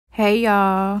Hey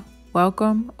y'all,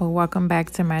 welcome back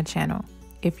to my channel.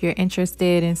 If you're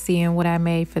interested in seeing what I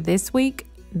made for this week,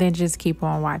 then just keep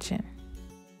on watching.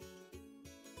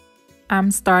 I'm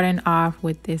starting off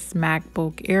with this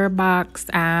MacBook Air box.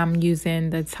 I'm using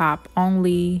the top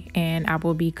only, and I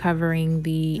will be covering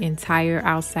the entire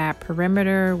outside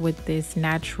perimeter with this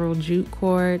natural jute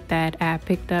cord that I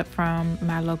picked up from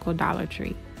my local Dollar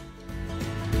Tree.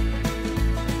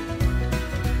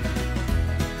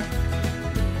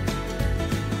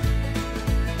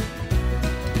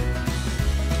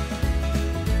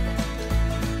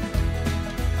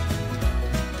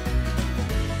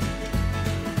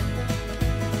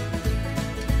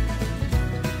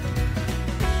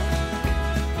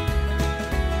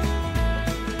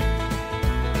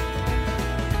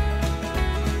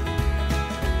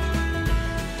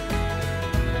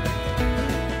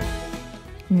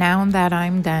 Now that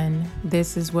I'm done,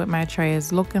 this is what my tray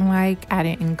is looking like. I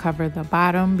didn't cover the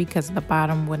bottom because the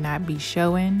bottom would not be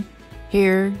showing.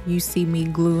 Here you see me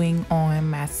gluing on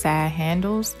my side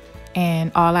handles,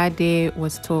 and all I did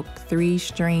was took 3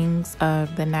 strings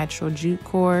of the natural jute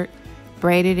cord,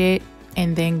 braided it,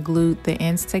 and then glued the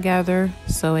ends together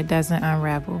so it doesn't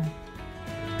unravel.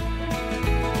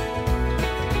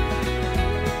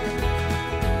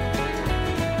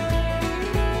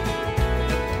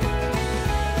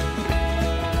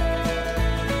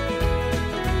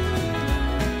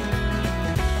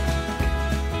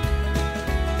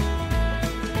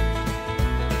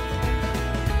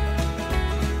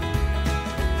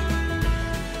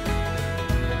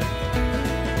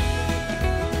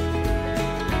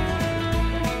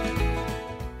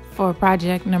 For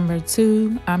project number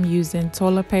 2, I'm using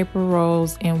toilet paper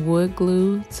rolls and wood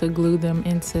glue to glue them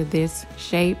into this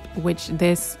shape, which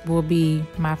this will be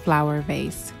my flower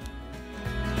vase.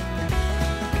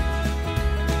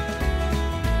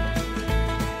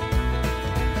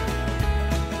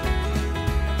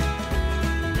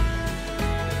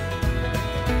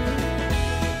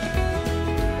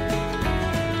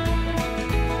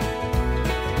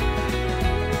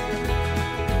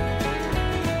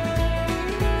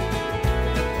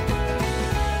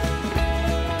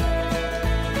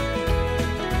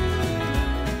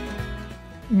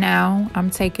 Now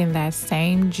I'm taking that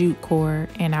same jute cord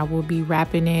and I will be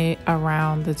wrapping it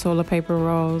around the toilet paper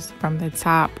rolls from the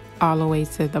top all the way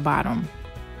to the bottom.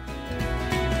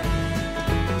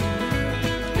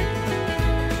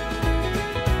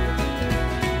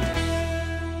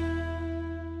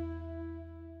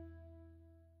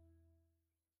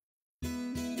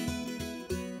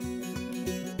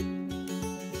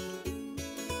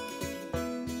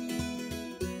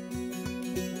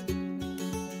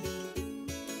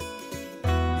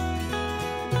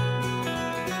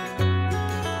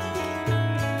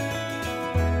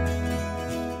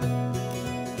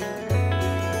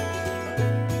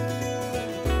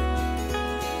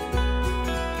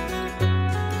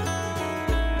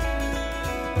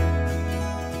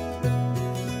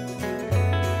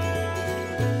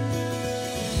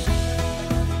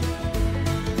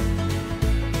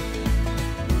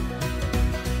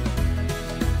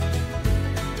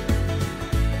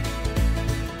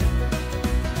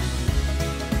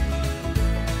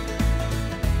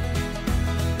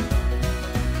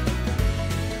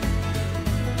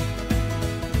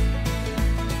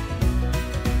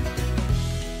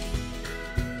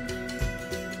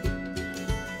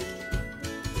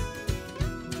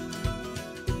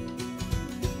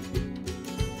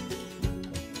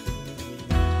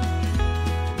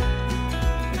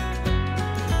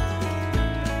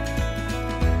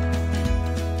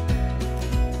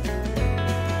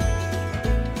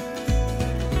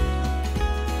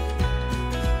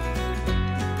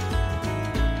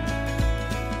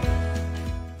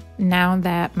 Now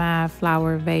that my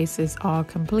flower vase is all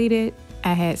completed,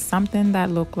 I had something that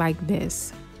looked like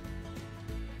this.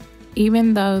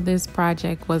 Even though this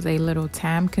project was a little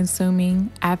time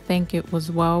consuming, I think it was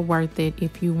well worth it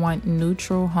if you want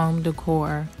neutral home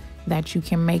decor that you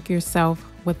can make yourself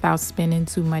without spending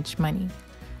too much money.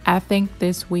 I think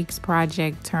this week's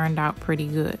project turned out pretty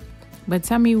good. But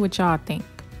tell me what y'all think.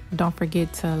 Don't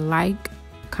forget to like,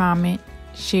 comment,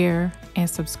 share, and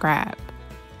subscribe.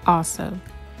 Also,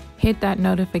 hit that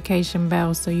notification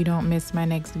bell so you don't miss my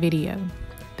next video.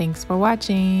 Thanks for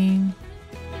watching.